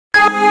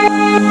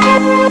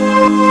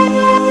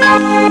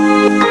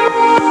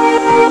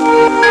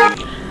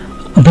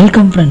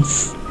Welcome friends.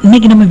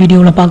 இன்னைக்கு நம்ம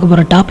வீடியோல பார்க்க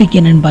போற டாபிக்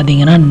என்னன்னு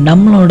பாத்தீங்கன்னா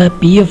நம்மளோட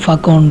PF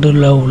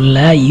அக்கவுண்ட்ல உள்ள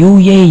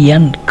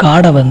UAN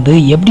கார்டை வந்து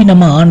எப்படி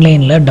நம்ம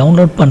ஆன்லைன்ல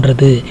டவுன்லோட்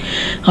பண்றது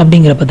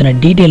அப்படிங்கற பத்தின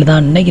டீடைல்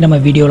தான் இன்னைக்கு நம்ம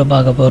வீடியோல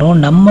பார்க்க போறோம்.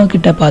 நம்ம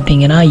கிட்ட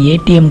பாத்தீங்கன்னா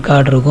ATM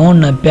கார்டு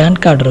இருக்கும், PAN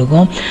கார்டு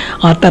இருக்கும்,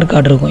 ஆதார்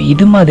கார்டு இருக்கும்.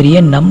 இது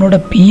மாதிரியே நம்மளோட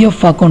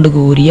PF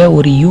அக்கவுண்ட்க்கு உரிய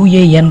ஒரு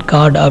UAN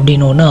கார்டு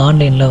அப்படின ஒன்னு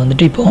ஆன்லைன்ல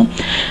வந்துட்டு இப்போ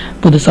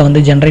புதுசா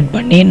வந்து ஜெனரேட்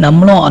பண்ணி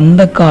நம்மளும்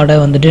அந்த கார்டை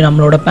வந்துட்டு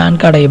நம்மளோட PAN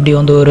கார்டை எப்படி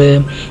வந்து ஒரு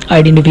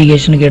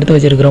ஐடென்டிஃபிகேஷனுக்கு எடுத்து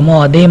வச்சிருக்கோமோ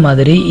அதே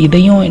மாதிரி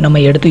இதையும் நம்ம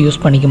எடுத்து யூஸ்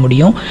பண்ணிக்க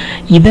முடியும்.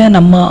 இதை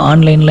நம்ம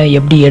ஆன்லைன்ல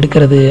எப்படி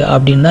எடுக்கிறது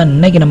அப்படின்னு தான்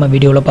இன்னைக்கு நம்ம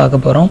வீடியோல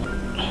பார்க்க போறோம்.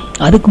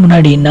 அதுக்கு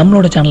முன்னாடி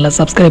நம்மளோட சேனலை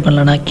சப்ஸ்கிரைப்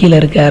பண்ணலனா கீழ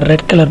இருக்க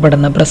ரெட் கலர்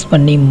பட்டனை பிரஸ்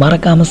பண்ணி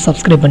மறக்காம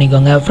சப்ஸ்கிரைப்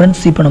பண்ணிக்கோங்க.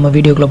 ஃப்ரெண்ட்ஸ், இப்போ நம்ம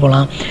வீடியோக்குள்ள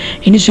போலாம்.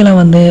 இனிஷியலா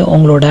வந்து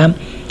உங்களோட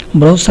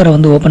ப்ரௌசரை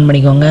வந்து ஓபன்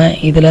பண்ணிக்கோங்க.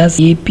 இதுல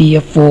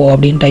EPFO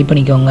அப்படின்னு டைப்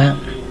பண்ணிக்கோங்க.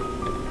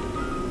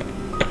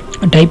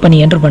 டைப் பண்ணி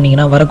என்டர்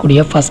பண்ணிங்கன்னா வரக்கூடிய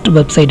ஃபர்ஸ்ட்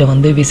வெப்சைட்டை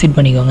வந்து விசிட்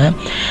பண்ணிக்கோங்க.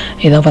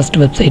 இதான் ஃபர்ஸ்ட்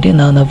வெப்சைட்டு.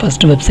 நான் அந்த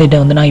ஃபர்ஸ்ட் வெப்சைட்டை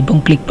வந்து நான் இப்போ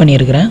கிளிக்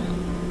பண்ணியிருக்கிறேன்.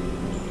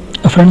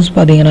 ஃப்ரெண்ட்ஸ்,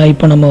 பார்த்தீங்கன்னா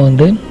இப்போ நம்ம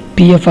வந்து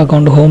PF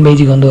அக்கௌண்ட் ஹோம்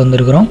பேஜுக்கு வந்து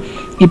வந்திருக்கிறோம்.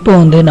 இப்போ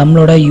வந்து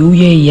நம்மளோட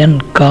UAN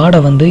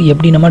கார்டை வந்து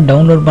எப்படி நம்ம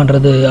டவுன்லோட்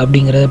பண்ணுறது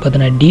அப்படிங்கிறத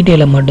பற்றின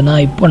டீட்டெயிலை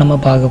மட்டும்தான் இப்போ நம்ம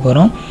பார்க்க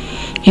போகிறோம்.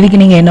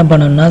 இதுக்கு நீங்கள் என்ன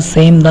பண்ணணும்னா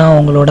சேம் தான்,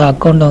 உங்களோட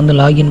அக்கௌண்ட்டை வந்து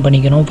லாகின்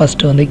பண்ணிக்கணும்.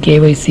 ஃபஸ்ட்டு வந்து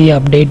KYC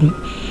அப்டேட்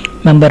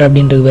மெம்பர்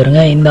அப்படின்றது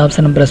பாருங்க, இந்த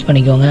ஆப்ஷனை ப்ரெஸ்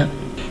பண்ணிக்கோங்க.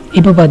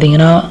 இப்போ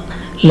பார்த்தீங்கன்னா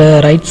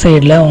ரைட்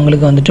சைடில்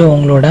உங்களுக்கு வந்துட்டு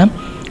உங்களோட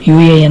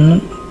UAN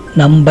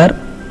நம்பர்,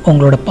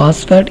 உங்களோட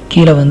பாஸ்வேர்ட்,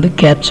 கீழே வந்து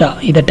கேப்சா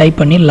இதை டைப்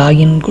பண்ணி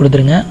லாகின்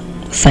கொடுத்துருங்க.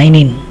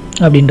 சைன்இன்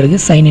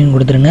அப்படின்றது சைன்இன்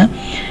கொடுத்துருங்க.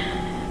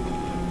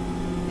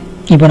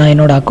 இப்போ நான்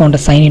என்னோடய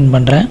அக்கௌண்ட்டை சைன்இன்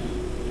பண்ணுறேன்.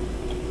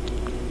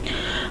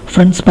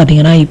 ஃப்ரெண்ட்ஸ்,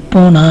 பார்த்தீங்கன்னா இப்போ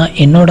நான்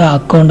என்னோடய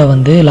அக்கௌண்ட்டை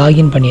வந்து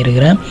லாகின்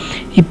பண்ணியிருக்கிறேன்.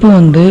 இப்போ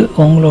வந்து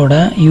உங்களோட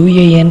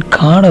UAN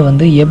கார்டை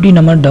வந்து எப்படி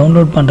நம்ம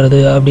டவுன்லோட் பண்ணுறது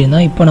அப்படின்னு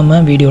தான் இப்போ நம்ம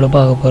வீடியோவில்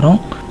பார்க்க போகிறோம்.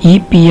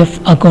 EPF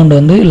அக்கௌண்ட்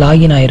வந்து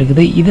லாகின்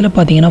ஆகிருக்குது. இதில்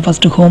பார்த்தீங்கன்னா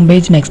first home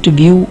page, next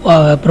view,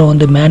 அப்புறம்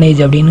வந்து மேனேஜ்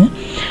அப்படின்னு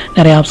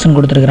நிறைய ஆப்ஷன்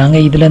கொடுத்துருக்குறாங்க.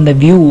 இதில் இந்த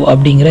வியூ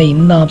அப்படிங்கிற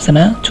இந்த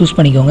ஆப்ஷனை சூஸ்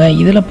பண்ணிக்கோங்க.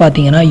 இதில்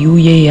பார்த்தீங்கன்னா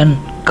UAN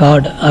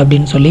கார்டு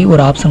அப்படின்னு சொல்லி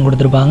ஒரு ஆப்ஷன்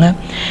கொடுத்துருப்பாங்க.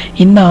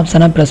 இந்த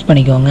ஆப்ஷனை ப்ரெஸ்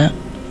பண்ணிக்கோங்க.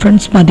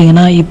 ஃப்ரெண்ட்ஸ்,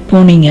 பார்த்தீங்கன்னா இப்போ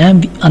நீங்கள்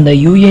அந்த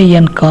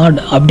UAN கார்டு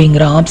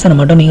அப்படிங்கிற ஆப்ஷனை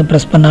மட்டும் நீங்கள்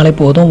ப்ரெஸ் பண்ணாலே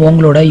போதும்.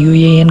 உங்களோட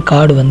UAN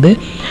கார்டு வந்து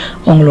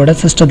உங்களோட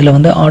சிஸ்டத்தில்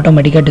வந்து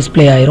ஆட்டோமேட்டிக்காக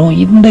டிஸ்பிளே ஆயிரும்.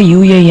 இந்த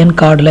UAN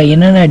கார்டில்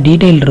என்னென்ன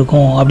டீட்டெயில்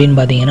இருக்கும் அப்படின்னு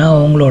பார்த்தீங்கன்னா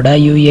உங்களோட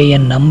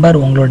UAN நம்பர்,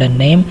 உங்களோட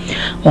நேம்,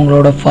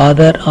 உங்களோட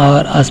ஃபாதர்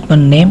ஆர்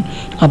ஹஸ்பண்ட் நேம்,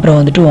 அப்புறம்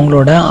வந்துட்டு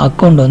உங்களோட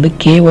அக்கௌண்ட் வந்து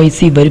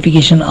KYC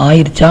வெரிஃபிகேஷன்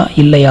ஆயிடுச்சா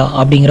இல்லையா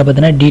அப்படிங்கிற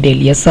பற்றின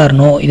டீட்டெயில், எஸ் ஆர்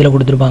நோ இதில்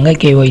கொடுத்துருப்பாங்க.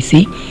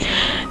 KYC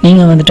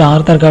நீங்கள் வந்துட்டு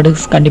ஆதார் கார்டு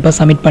கண்டிப்பாக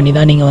சப்மிட் பண்ணி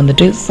தான் நீங்கள்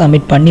வந்துட்டு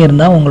சப்மிட்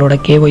பண்ணியிருந்தால் உங்களோட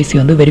KYC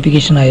வந்து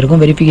வெரிஃபிகேஷன்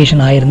ஆகிருக்கும்.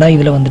 வெரிஃபிகேஷன் ஆகிருந்தால்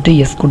இதில் வந்துட்டு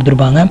எஸ்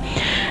கொடுத்துருப்பாங்க.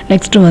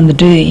 நெக்ஸ்ட்டு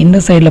வந்துட்டு இந்த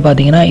சைடில்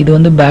பார்த்தீங்கன்னா இது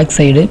வந்து பேக்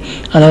சைடு,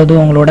 அதாவது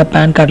உங்களோட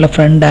PAN கார்டில்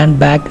ஃப்ரண்ட் அண்ட்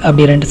பேக்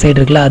அப்படி ரெண்டு சைடு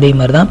இருக்குல்ல, அதே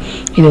மாதிரி தான்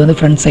இது வந்து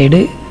ஃப்ரண்ட்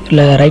சைடு,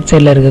 இல்லை ரைட்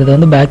சைடில் இருக்கிறது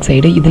வந்து பேக்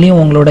சைடு.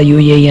 இதுலேயும் உங்களோட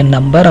UAN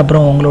நம்பர்,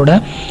 அப்புறம் உங்களோட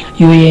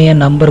UAN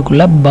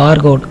நம்பருக்குள்ள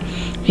பார்கோட்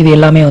இது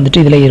எல்லாமே வந்துட்டு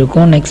இதில்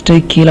இருக்கும். நெக்ஸ்ட்டு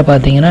கீழே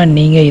பார்த்தீங்கன்னா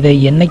நீங்கள் இதை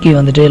என்னைக்கு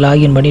வந்துட்டு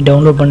லாகின் பண்ணி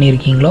டவுன்லோட்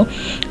பண்ணியிருக்கீங்களோ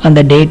அந்த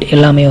டேட்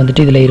எல்லாமே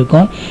வந்துட்டு இதில்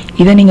இருக்கும்.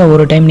 இதை நீங்கள்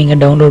ஒரு டைம் நீங்கள்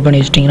டவுன்லோட் பண்ணி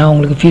வச்சிட்டிங்கன்னா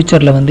உங்களுக்கு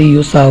ஃப்யூச்சரில் வந்து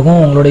யூஸ் ஆகும்.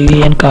 உங்களோட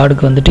UAN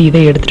கார்டுக்கு வந்துட்டு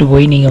இதை எடுத்துகிட்டு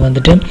போய் நீங்கள்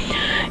வந்துட்டு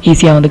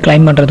ஈஸியாக வந்து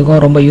கிளைம்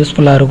பண்ணுறதுக்கும் ரொம்ப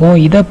யூஸ்ஃபுல்லாக இருக்கும்.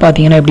 இதை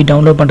பார்த்தீங்கன்னா எப்படி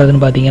டவுன்லோட்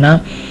பண்ணுறதுன்னு பார்த்தீங்கன்னா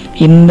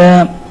இந்த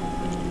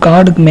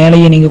கார்டுக்கு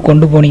மேலேயே நீங்கள்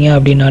கொண்டு போனீங்க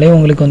அப்படின்னாலே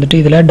உங்களுக்கு வந்துட்டு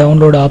இதில்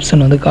டவுன்லோட்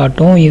ஆப்ஷன் வந்து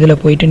காட்டும்.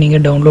 இதில் போயிட்டு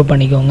நீங்கள் டவுன்லோட்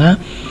பண்ணிக்கோங்க.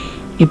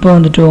 இப்போ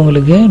வந்துட்டு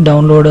உங்களுக்கு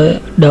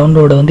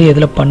டவுன்லோடு வந்து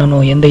எதில்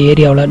பண்ணணும், எந்த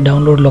ஏரியாவில்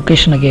டவுன்லோட்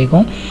லொக்கேஷனை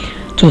கேட்கும்,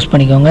 சூஸ்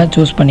பண்ணிக்கோங்க.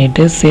 சூஸ்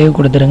பண்ணிவிட்டு சேவ்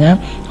கொடுத்துருங்க.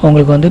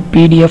 உங்களுக்கு வந்து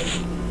PDF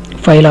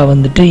ஃபைலாக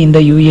வந்துட்டு இந்த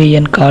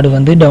UAN கார்டு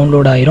வந்து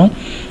டவுன்லோட் ஆயிரும்.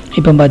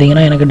 இப்போ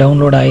பார்த்தீங்கன்னா எனக்கு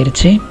டவுன்லோட்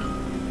ஆயிடுச்சு.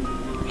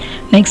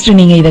 நெக்ஸ்ட்டு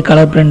நீங்கள் இதை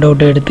கலர் பிரிண்ட்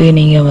அவுட் எடுத்து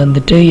நீங்கள்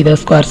வந்துட்டு இதை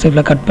ஸ்கொயர்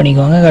ஷேப்பில் கட்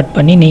பண்ணிக்கோங்க. கட்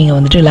பண்ணி நீங்கள்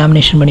வந்துட்டு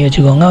லேமினேஷன் பண்ணி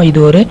வச்சுக்கோங்க. இது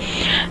ஒரு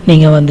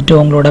நீங்கள் வந்துட்டு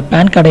உங்களோட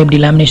PAN கார்டை எப்படி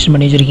லேமினேஷன்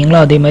பண்ணி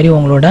வச்சுருக்கீங்களோ அதே மாதிரி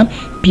உங்களோட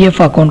PF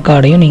அக்கௌண்ட்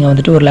கார்டையும் நீங்கள்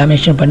வந்துட்டு ஒரு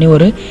லேமினேஷன் பண்ணி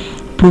ஒரு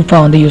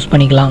ப்ரூஃபாக வந்து யூஸ்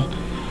பண்ணிக்கலாம்.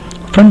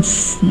 ஃப்ரெண்ட்ஸ்,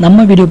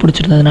 நம்ம வீடியோ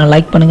பிடிச்சிருந்ததுன்னா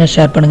லைக் பண்ணுங்கள்,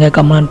 ஷேர் பண்ணுங்கள்,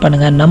 கமெண்ட்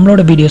பண்ணுங்கள்.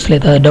 நம்மளோட வீடியோஸில்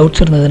ஏதாவது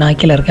டவுட்ஸ் இருந்ததுன்னா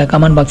கீழே இருக்க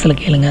கமெண்ட் பாக்ஸில்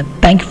கேளுங்க.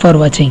 தேங்க்யூ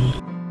ஃபார் வாட்சிங்.